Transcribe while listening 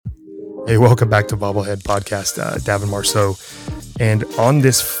Hey, welcome back to Bobblehead Podcast, Davin Marceau. And on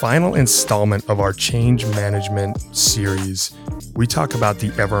this final installment of our change management series, we talk about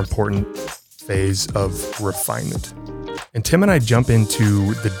the ever important phase of refinement. And Tim and I jump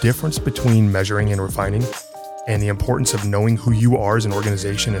into the difference between measuring and refining and the importance of knowing who you are as an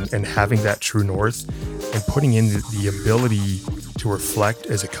organization and having that true north and putting in the ability to reflect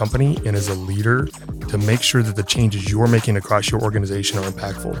as a company and as a leader to make sure that the changes you're making across your organization are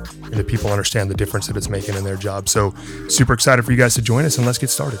impactful and that people understand the difference that it's making in their job. So super excited for you guys to join us, and let's get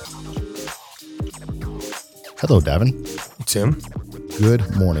started. Hello, Davin. Tim.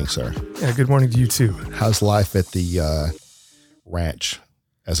 Good morning, sir. Yeah, good morning to you too. How's life at the ranch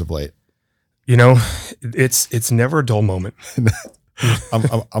as of late? You know, it's never a dull moment.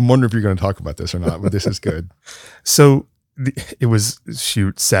 I'm wondering if you're going to talk about this or not, but this is good. So it was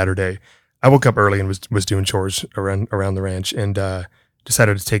Saturday. I woke up early and was doing chores around the ranch and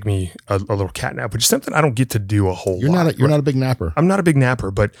decided to take me a little cat nap, which is something I don't get to do a whole lot. You're not a big napper. I'm not a big napper,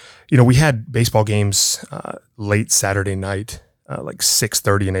 but we had baseball games late Saturday night, like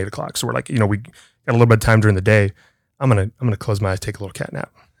 6:30 and 8 o'clock. So we're like, we got a little bit of time during the day. I'm gonna close my eyes, take a little cat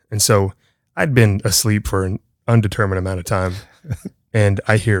nap. And so I'd been asleep for an undetermined amount of time, and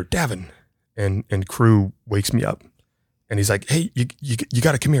I hear Davin, and Crew wakes me up. And he's like, "Hey, you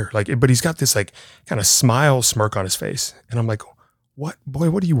got to come here." But he's got this kind of smirk on his face, and I'm like, "What, boy?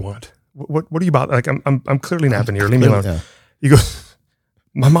 What do you want? What are you about?" Like, I'm clearly napping here. Leave me alone. Yeah. He goes,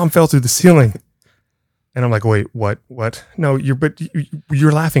 "My mom fell through the ceiling," and I'm like, "Wait, what? No,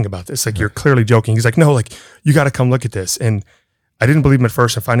 you're laughing about this. Like, you're clearly joking." He's like, "No, you got to come look at this." And I didn't believe him at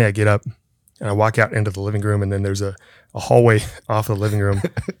first. And finally, I get up and I walk out into the living room, and then there's a hallway off the living room,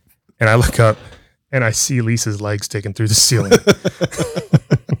 and I look up. And I see Lisa's legs sticking through the ceiling.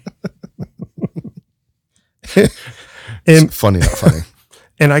 It's funny, not funny.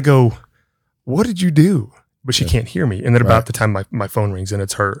 And I go, "What did you do?" But she can't hear me. And then about the time my phone rings and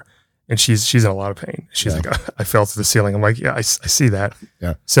it's her, and she's in a lot of pain. She's like, "I fell through the ceiling." I'm like, "Yeah, I see that."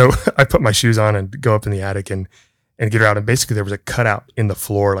 Yeah. So I put my shoes on and go up in the attic and get her out. And basically there was a cutout in the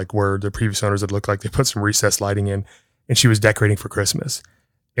floor, like where the previous owners had looked like they put some recessed lighting in, and she was decorating for Christmas,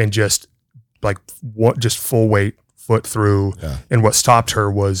 and just full weight foot through. Yeah. And what stopped her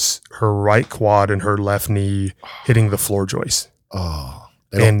was her right quad and her left knee hitting the floor joist. Oh,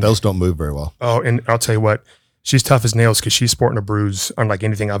 those don't move very well. Oh, and I'll tell you what, she's tough as nails because she's sporting a bruise unlike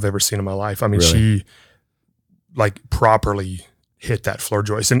anything I've ever seen in my life. I mean, really? She properly hit that floor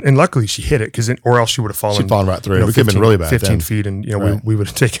joist, and luckily she hit it or else she would have fallen. She'd fallen right through. It would have been really bad. 15 feet, and we would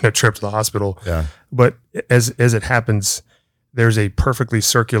have taken a trip to the hospital. Yeah. But as it happens, there's a perfectly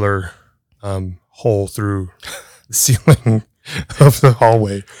circular hole through the ceiling of the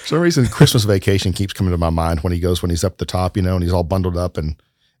hallway. For some reason, Christmas Vacation keeps coming to my mind when he's up the top, and he's all bundled up and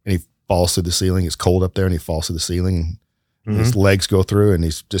he falls through the ceiling. It's cold up there and he falls through the ceiling. And his legs go through and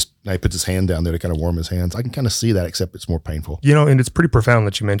he puts his hand down there to kind of warm his hands. I can kind of see that, except it's more painful. And it's pretty profound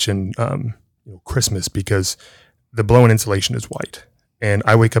that you mentioned Christmas, because the blown insulation is white. And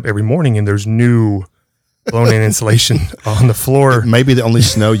I wake up every morning and there's new blown in insulation on the floor. Maybe the only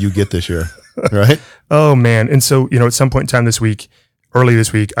snow you get this year. Right. Oh man. And so, at some point in time early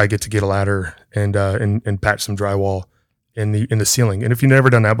this week, I get to get a ladder and patch some drywall in the ceiling. And if you've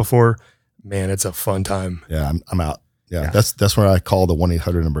never done that before, man, it's a fun time. Yeah. I'm out. Yeah. That's where I call the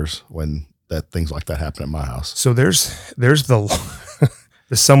 1-800 numbers when things like that happen at my house. So there's the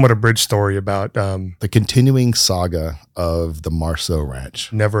somewhat abridged story about the continuing saga of the Marceau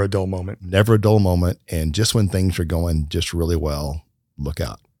Ranch. Never a dull moment. Never a dull moment. And just when things are going just really well, look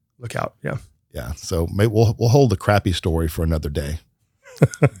out. Look out. Yeah. Yeah. So maybe we'll hold the crappy story for another day.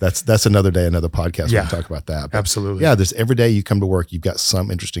 That's another day, another podcast. Yeah. We can talk about that. But absolutely. Yeah. There's every day you come to work, you've got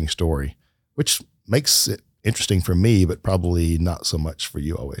some interesting story, which makes it interesting for me, but probably not so much for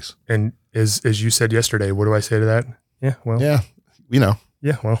you always. And as you said yesterday, what do I say to that? Yeah. Well, yeah.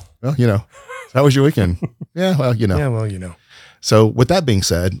 Yeah. Well, how was your weekend? Yeah. Well, Yeah. Well, So with that being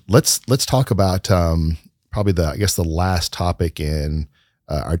said, let's talk about probably the last topic in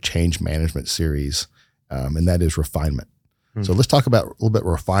our change management series, and that is refinement. Mm-hmm. So let's talk about a little bit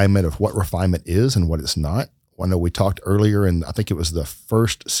refinement of what refinement is and what it's not. I know we talked earlier, and I think it was the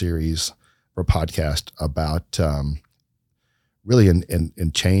first series for a podcast about really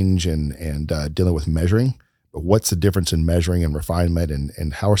in change and dealing with measuring. But what's the difference in measuring and refinement,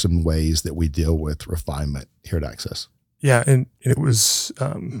 and how are some ways that we deal with refinement here at Access? Yeah, and it was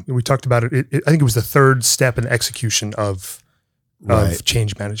we talked about it. I think it was the third step in the execution of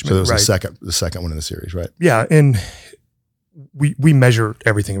change management. So it was the second one in the series, right? Yeah, and we measure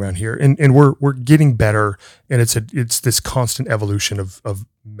everything around here, and we're getting better, and it's this constant evolution of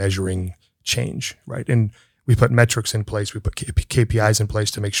measuring change, right? And we put metrics in place, we put KPIs in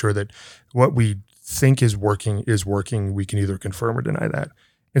place to make sure that what we think is working. We can either confirm or deny that.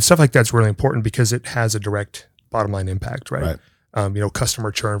 And stuff like that's really important because it has a direct bottom line impact, right?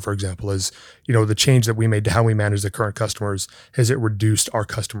 Customer churn, for example, is, the change that we made to how we manage the current customers, has it reduced our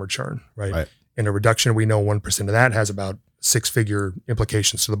customer churn, right? And a reduction, we know 1% of that has about 6-figure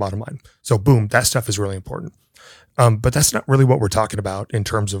implications to the bottom line. So boom, that stuff is really important. But that's not really what we're talking about in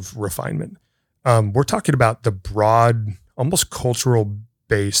terms of refinement. We're talking about the broad, almost cultural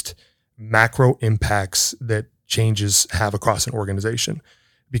based macro impacts that changes have across an organization.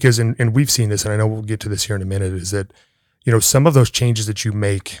 Because, and we've seen this, and I know we'll get to this here in a minute, is that, some of those changes that you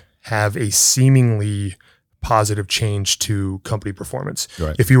make have a seemingly positive change to company performance.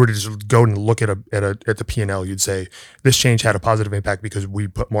 Right. If you were to just go and look at the P&L, you'd say this change had a positive impact because we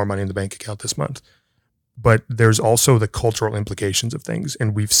put more money in the bank account this month. But there's also the cultural implications of things,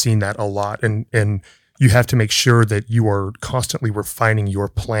 and we've seen that a lot. And you have to make sure that you are constantly refining your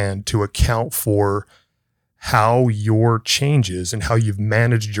plan to account for how your changes and how you've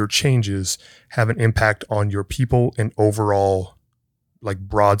managed your changes have an impact on your people and overall, like,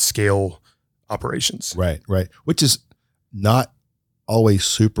 broad scale operations. Right. Which is not always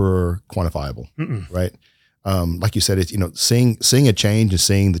super quantifiable. Right. Like you said, it's, seeing a change and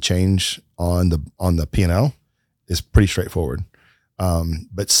seeing the change on the P&L is pretty straightforward.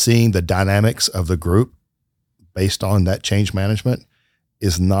 But seeing the dynamics of the group based on that change management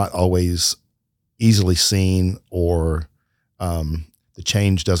is not always easily seen, or the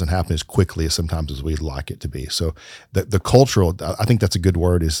change doesn't happen as quickly as sometimes as we'd like it to be. So the cultural, I think that's a good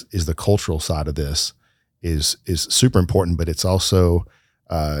word, is the cultural side of this is super important, but it's also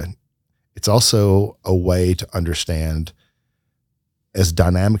a way to understand, as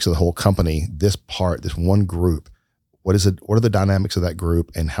dynamics of the whole company, this one group, what are the dynamics of that group,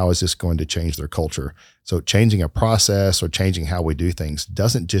 and how is this going to change their culture? So changing a process or changing how we do things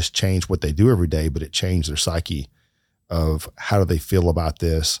doesn't just change what they do every day, but it changes their psyche of how do they feel about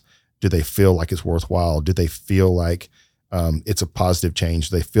this? Do they feel like it's worthwhile? Do they feel like it's a positive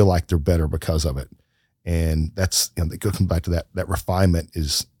change? Do they feel like they're better because of it? And that's, it goes back to that refinement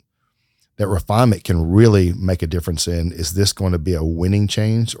is, that refinement can really make a difference in, is this going to be a winning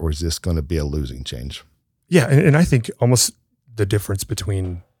change or is this going to be a losing change? Yeah. And I think almost the difference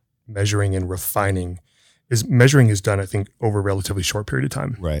between measuring and refining is measuring is done, I think, over a relatively short period of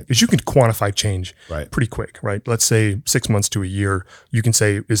time. Right. Because you can quantify change right. pretty quick, right? Let's say 6 months to a year, you can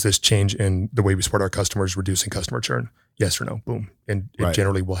say, is this change in the way we support our customers reducing customer churn? Yes or no? Boom. And it right.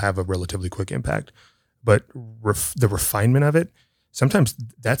 generally will have a relatively quick impact. But the refinement of it, sometimes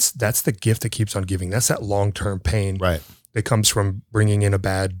that's the gift that keeps on giving. That's that long-term pain right. that comes from bringing in a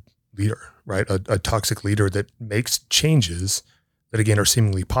bad leader, right? A toxic leader that makes changes that, again, are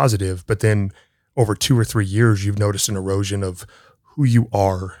seemingly positive, but then over 2 or 3 years, you've noticed an erosion of who you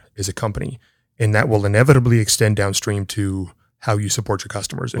are as a company. And that will inevitably extend downstream to how you support your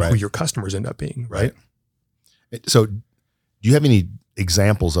customers and right. who your customers end up being, right? So do you have any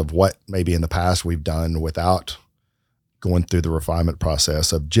examples of what maybe in the past we've done without going through the refinement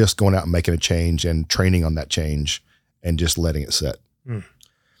process of just going out and making a change and training on that change and just letting it sit?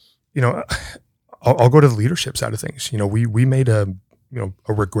 I'll go to the leadership side of things. We made a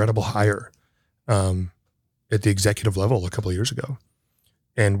regrettable hire at the executive level a couple of years ago.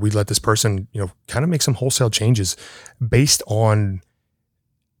 And we let this person, kind of make some wholesale changes based on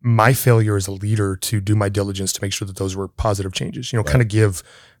my failure as a leader to do my diligence to make sure that those were positive changes, right. kind of give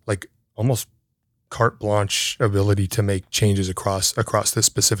like almost carte blanche ability to make changes across this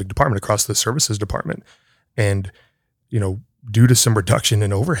specific department, across the services department. And, due to some reduction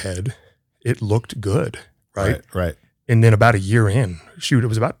in overhead, it looked good. Right. Right. And then about a year in, it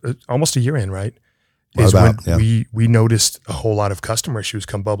was about almost a year in, right? We noticed a whole lot of customer issues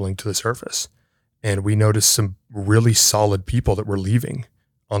come bubbling to the surface. And we noticed some really solid people that were leaving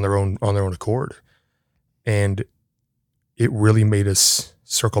on their own accord. And it really made us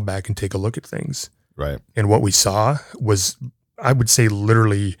circle back and take a look at things. Right. And what we saw was, I would say,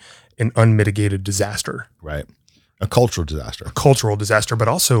 literally an unmitigated disaster. Right. A cultural disaster, but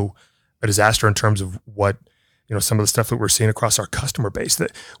also a disaster in terms of what, some of the stuff that we're seeing across our customer base,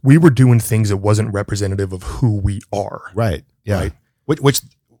 that we were doing things that wasn't representative of who we are. Right. Yeah. Right? Which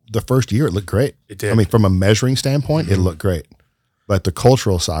the first year it looked great. It did. I mean, from a measuring standpoint, it looked great, but the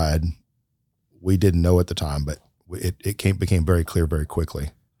cultural side, we didn't know at the time, but it became very clear very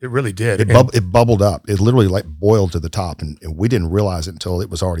quickly. It really did. It bubbled up. It literally like boiled to the top, and we didn't realize it until it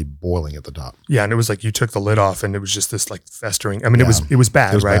was already boiling at the top. Yeah, and it was like you took the lid off, and it was just this like festering. I mean, Yeah. it was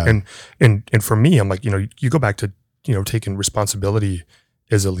bad, It was right? bad. And for me, I'm like, you go back to taking responsibility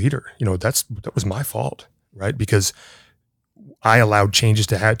as a leader. That was my fault, right? Because I allowed changes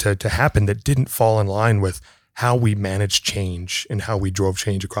to happen that didn't fall in line with how we managed change and how we drove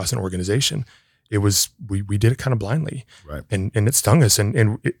change across an organization. It was, we did it kind of blindly, right? And it stung us,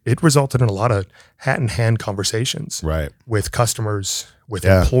 and it resulted in a lot of hat in hand conversations, right, with customers, with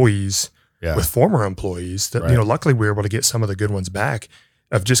employees, with former employees. That luckily we were able to get some of the good ones back,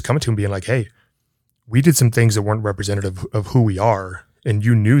 of just coming to them being like, "Hey, we did some things that weren't representative of who we are, and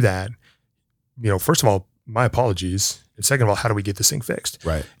you knew that. First of all, my apologies, and second of all, how do we get this thing fixed?"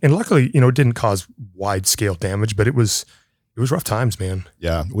 Right. And luckily, it didn't cause wide scale damage, but it was rough times, man.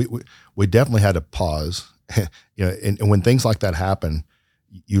 Yeah, we definitely had to pause. And when things like that happen,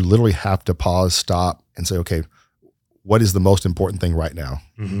 you literally have to pause, stop, and say, okay, what is the most important thing right now?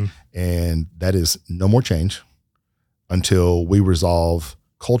 Mm-hmm. And that is no more change until we resolve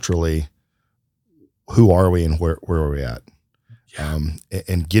culturally who are we and where are we at. Yeah.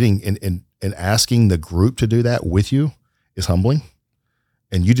 And getting and asking the group to do that with you is humbling.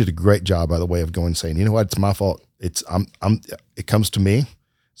 And you did a great job, by the way, of going and saying, you know what, it's my fault. It comes to me.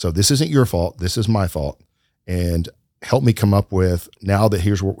 So this isn't your fault. This is my fault. And help me come up with, now that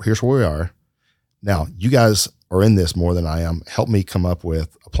here's where we are. Now you guys are in this more than I am. Help me come up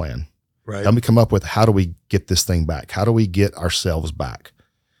with a plan. Right. Help me come up with, how do we get this thing back? How do we get ourselves back?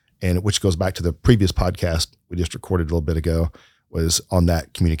 And which goes back to the previous podcast we just recorded a little bit ago, was on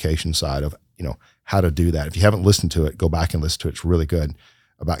that communication side of, how to do that. If you haven't listened to it, go back and listen to it. It's really good,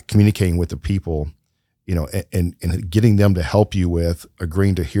 about communicating with the people, and getting them to help you with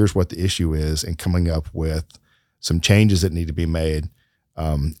agreeing to, here's what the issue is, and coming up with some changes that need to be made,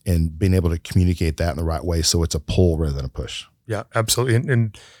 and being able to communicate that in the right way, so it's a pull rather than a push. Yeah, absolutely.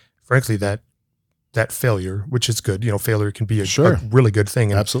 And frankly, that failure, which is good, failure can be a really good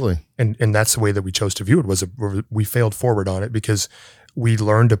thing. And, absolutely. And that's the way that we chose to view it, was we failed forward on it because we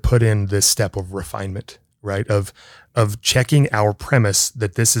learned to put in this step of refinement, right? Of checking our premise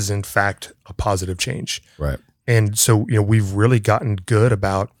that this is in fact a positive change. Right. And so, we've really gotten good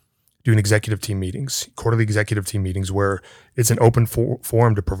about doing executive team meetings, quarterly executive team meetings, where it's an open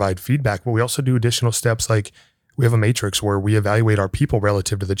forum to provide feedback. But we also do additional steps, like we have a matrix where we evaluate our people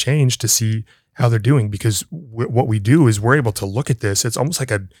relative to the change to see how they're doing. Because what we do is we're able to look at this. It's almost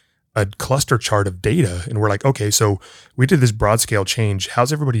like a cluster chart of data. And we're like, okay, so we did this broad scale change.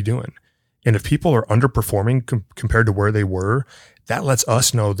 How's everybody doing? And if people are underperforming compared to where they were, that lets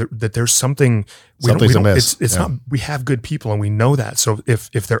us know that there's something. Something's amiss. It's not. We have good people, and we know that. So if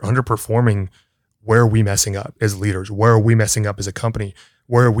they're underperforming, where are we messing up as leaders? Where are we messing up as a company?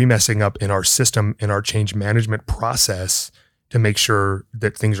 Where are we messing up in our system, in our change management process, to make sure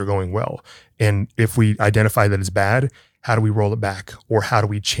that things are going well? And if we identify that it's bad, how do we roll it back, or how do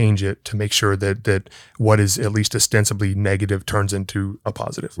we change it to make sure that what is at least ostensibly negative turns into a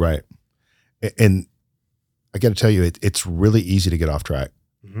positive? Right. And I got to tell you, it's really easy to get off track.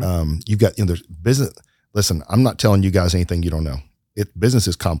 Mm-hmm. You've got, there's business. Listen, I'm not telling you guys anything you don't know. Business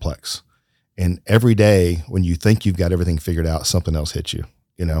is complex, and every day when you think you've got everything figured out, something else hits you,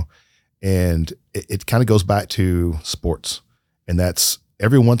 and it kind of goes back to sports, and that's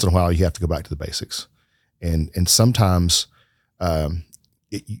every once in a while you have to go back to the basics, and sometimes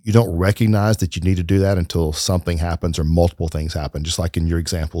you don't recognize that you need to do that until something happens or multiple things happen. Just like in your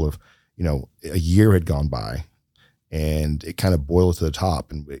example of, a year had gone by and it kind of boiled to the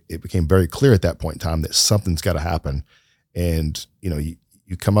top, and it became very clear at that point in time that something's got to happen. And,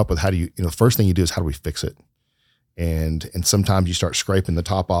 you come up with, how do you, the first thing you do is, how do we fix it? And sometimes you start scraping the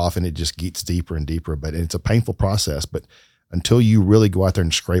top off and it just gets deeper and deeper, but it's a painful process. But until you really go out there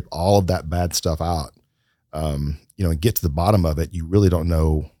and scrape all of that bad stuff out, and get to the bottom of it, you really don't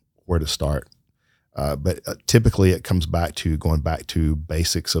know where to start. But typically it comes back to going back to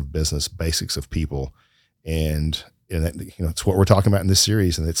basics of business, basics of people. And, it's what we're talking about in this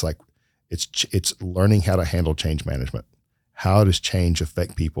series. And it's like, it's learning how to handle change management. How does change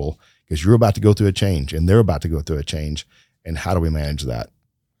affect people? Because you're about to go through a change and they're about to go through a change. And how do we manage that?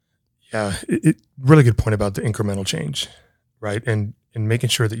 Yeah. Really good point about the incremental change, right? And making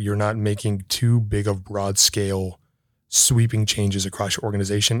sure that you're not making too big of broad scale sweeping changes across your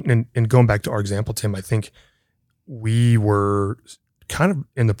organization. And going back to our example, Tim, I think we were kind of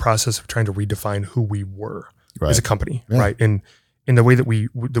in the process of trying to redefine who we were as a company, right? And in the way that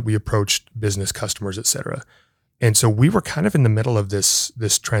we approached business, customers, et cetera. And so we were kind of in the middle of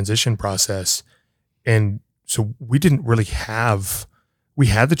this transition process. And so we didn't really we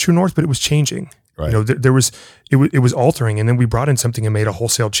had the true north, but it was changing. Right. It was altering. And then we brought in something and made a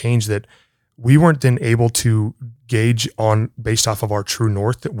wholesale change that we weren't then able to gauge on based off of our true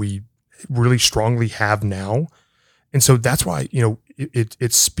north that we really strongly have now. And so that's why,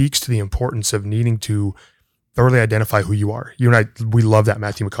 it speaks to the importance of needing to thoroughly identify who you are. You and I, we love that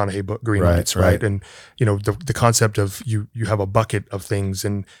Matthew McConaughey book, Green Lights, right? And, the concept of you have a bucket of things,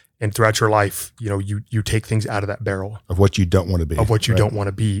 and throughout your life, you take things out of that barrel. Of what you don't want to be. Of what you don't want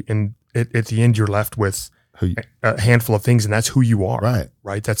to be. And at the end, you're left with a handful of things, and that's who you are.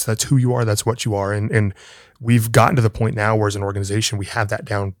 Right. That's who you are. That's what you are. And we've gotten to the point now where as an organization, we have that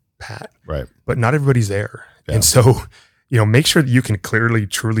down pat. Right. But not everybody's there. Yeah. And so, make sure that you can clearly,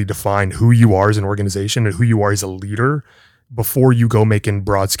 truly define who you are as an organization and who you are as a leader before you go making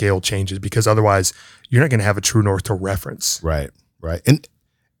broad scale changes, because otherwise you're not going to have a true north to reference. Right. And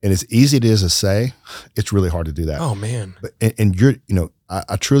as easy it is to say, it's really hard to do that. Oh man. But, and you're,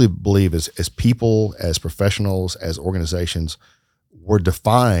 I truly believe as people, as professionals, as organizations, we're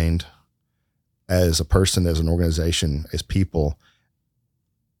defined as a person, as an organization, as people,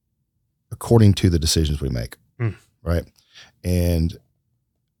 according to the decisions we make. Right. And,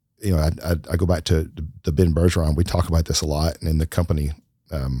 I go back to the Ben Bergeron. We talk about this a lot, and in the company,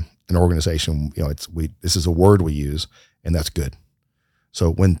 an organization, this is a word we use, and that's good.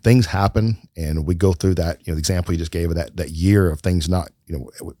 So when things happen and we go through that, the example you just gave of that year of things not,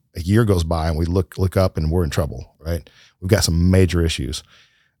 a year goes by and we look up and we're in trouble, right? We've got some major issues.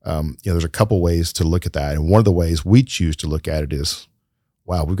 There's a couple ways to look at that. And one of the ways we choose to look at it is,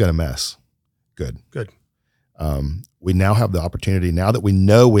 wow, we've got a mess. Good. We now have the opportunity, now that we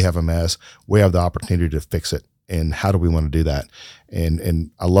know we have a mess, we have the opportunity to fix it. And how do we want to do that?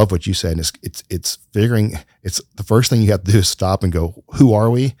 And I love what you said. It's figuring, it's the first thing you have to do is stop and go, who are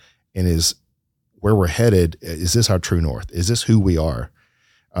we? And is where we're headed, is this our true north? Is this who we are?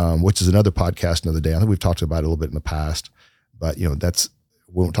 Which is another podcast another day. I think we've talked about it a little bit in the past, but we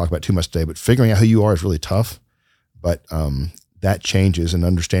won't talk about too much today, but figuring out who you are is really tough. But that changes, and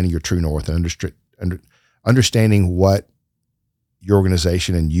understanding your true north and understanding what your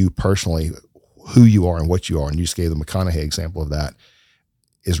organization and you personally, who you are and what you are. And you just gave the McConaughey example of that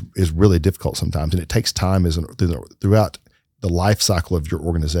is really difficult sometimes. And it takes time throughout the life cycle of your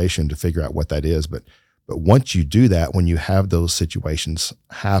organization to figure out what that is. But once you do that, when you have those situations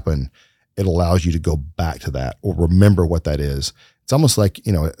happen, it allows you to go back to that or remember what that is. It's almost like,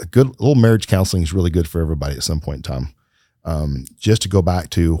 a little marriage counseling is really good for everybody at some point in time. Just to go back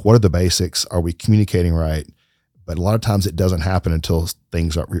to what are the basics? Are we communicating right? But a lot of times it doesn't happen until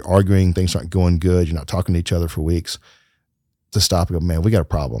things aren't arguing, things aren't going good. You're not talking to each other for weeks. To stop and go, man, we got a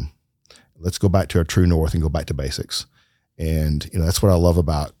problem. Let's go back to our true north and go back to basics. And, that's what I love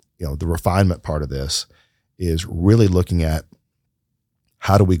about, the refinement part of this is really looking at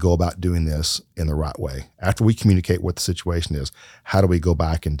how do we go about doing this in the right way? After we communicate what the situation is, how do we go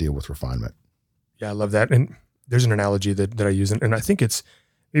back and deal with refinement? Yeah, I love that. And there's an analogy that I use, and I think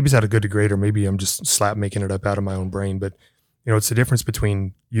maybe it's at a good degree, or maybe I'm just making it up out of my own brain. But it's the difference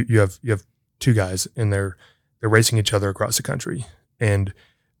between you have two guys, and they're racing each other across the country. And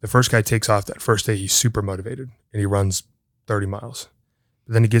the first guy takes off that first day, he's super motivated, and he runs 30 miles.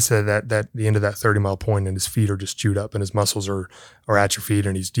 But then he gets to the end of that 30-mile point, and his feet are just chewed up, and his muscles are atrophied,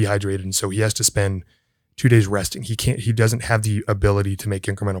 and he's dehydrated, and so he has to spend 2 days resting. He doesn't have the ability to make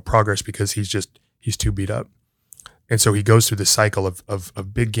incremental progress because he's too beat up. And so he goes through this cycle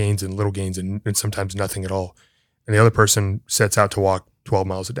of big gains and little gains and sometimes nothing at all. And the other person sets out to walk 12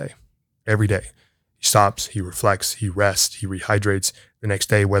 miles a day, every day. He stops, he reflects, he rests, he rehydrates. The next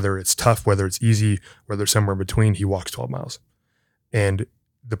day, whether it's tough, whether it's easy, whether it's somewhere in between, he walks 12 miles. And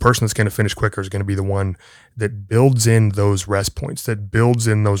the person that's going to finish quicker is going to be the one that builds in those rest points, that builds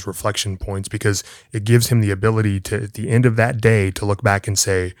in those reflection points, because it gives him the ability to, at the end of that day, to look back and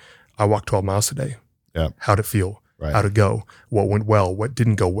say, I walked 12 miles today. Yeah. How'd it feel? Right. How'd it go? What went well? What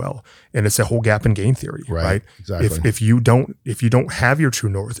didn't go well? And it's a whole gap and gain theory, right? Exactly. If you don't have your true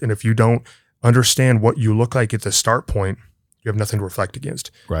north, and if you don't understand what you look like at the start point, you have nothing to reflect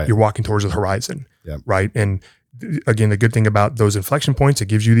against. Right. You're walking towards the horizon, yeah. Right? And again, the good thing about those inflection points, it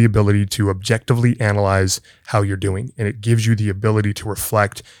gives you the ability to objectively analyze how you're doing. And it gives you the ability to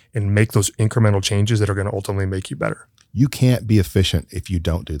reflect and make those incremental changes that are going to ultimately make you better. You can't be efficient if you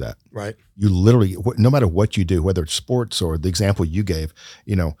don't do that. Right. You literally, no matter what you do, whether it's sports or the example you gave,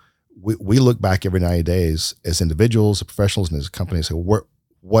 we look back every 90 days as individuals, as professionals, and as companies, say,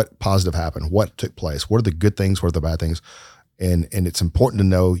 what positive happened? What took place? What are the good things? What are the bad things? And it's important to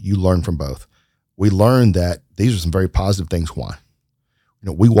know you learn from both. We learned that these are some very positive things. Why?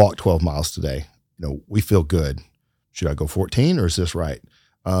 We walked 12 miles today. We feel good. Should I go 14 or is this right?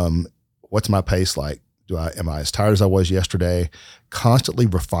 What's my pace like? Am I as tired as I was yesterday? Constantly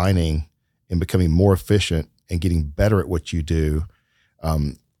refining and becoming more efficient and getting better at what you do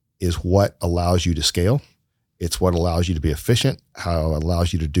is what allows you to scale. It's what allows you to be efficient, how it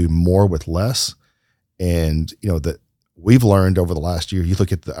allows you to do more with less. And, that we've learned over the last year, you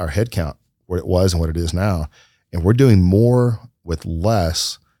look at our head count, what it was and what it is now, and we're doing more with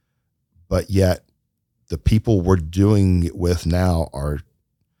less, but yet the people we're doing it with now are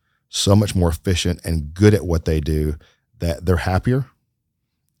so much more efficient and good at what they do that they're happier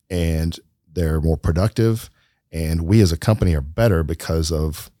and they're more productive. And we as a company are better because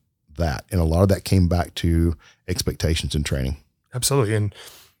of that. And a lot of that came back to expectations and training. Absolutely. And,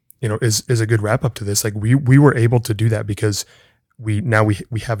 is a good wrap up to this. Like we were able to do that because we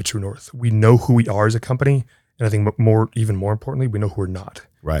have a true north. We know who we are as a company. And I think even more importantly, we know who we're not.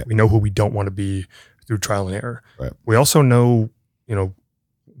 Right. We know who we don't want to be through trial and error. Right. We also know,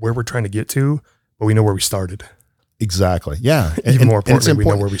 where we're trying to get to, but we know where we started. Exactly. Yeah. Even more importantly,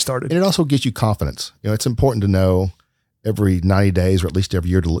 we know where we started. And it also gives you confidence. It's important to know every 90 days or at least every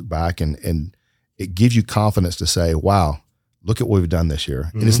year to look back and it gives you confidence to say, wow, look at what we've done this year.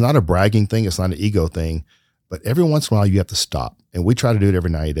 Mm-hmm. And it's not a bragging thing. It's not an ego thing, but every once in a while you have to stop. And we try to do it every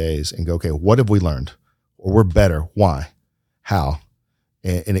 90 days and go, okay, what have we learned? Or we're better. Why? How?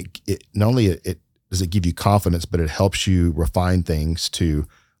 And it not only does it give you confidence, but it helps you refine things to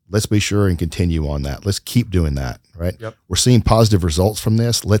let's be sure and continue on that. Let's keep doing that, right? Yep. We're seeing positive results from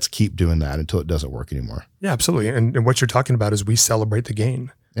this. Let's keep doing that until it doesn't work anymore. Yeah, absolutely. And what you're talking about is we celebrate the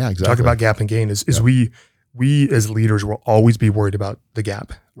gain. Yeah, exactly. Talk about gap and gain is we as leaders will always be worried about the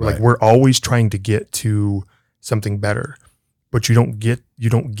gap. Right. Like we're always trying to get to something better, but you don't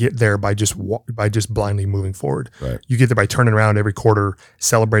get there by just blindly moving forward. Right. You get there by turning around every quarter,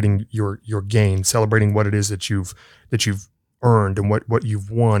 celebrating your gain, celebrating what it is that you've earned and what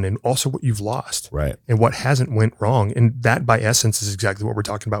you've won and also what you've lost. Right. And what hasn't went wrong. And that by essence is exactly what we're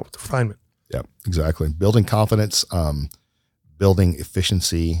talking about with refinement. Yeah, exactly. Building confidence, building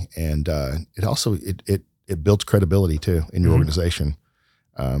efficiency, and it also it builds credibility too in your organization,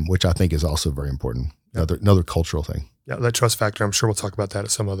 which I think is also very important. Another cultural thing. Yeah, that trust factor. I'm sure we'll talk about that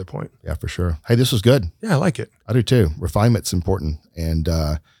at some other point. Yeah, for sure. Hey, this was good. Yeah, I like it. I do too. Refinement's important, and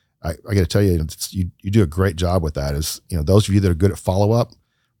I got to tell you, you do a great job with that. As those of you that are good at follow up,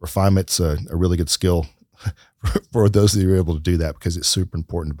 refinement's a really good skill for those of you who are able to do that because it's super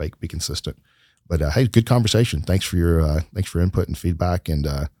important to be consistent. But hey, good conversation. Thanks for your input and feedback, and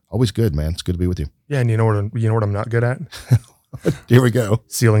always good, man. It's good to be with you. Yeah, and you know what I'm not good at? Here we go.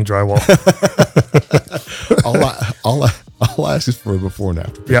 Ceiling drywall. I'll ask is for a before and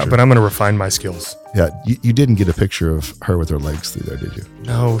after picture. Yeah, but I'm going to refine my skills. Yeah, you didn't get a picture of her with her legs through there, did you?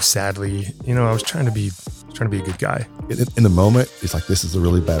 No, sadly. I was trying to be a good guy. In the moment, it's like this is a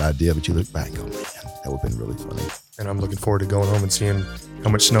really bad idea, but you look back and go, man, that would have been really funny. And I'm looking forward to going home and seeing how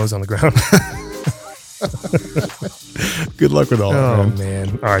much snow's on the ground. Good luck with all that, man.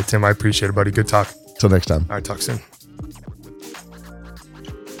 All right, Tim, I appreciate it, buddy. Good talk. Till next time. All right, talk soon.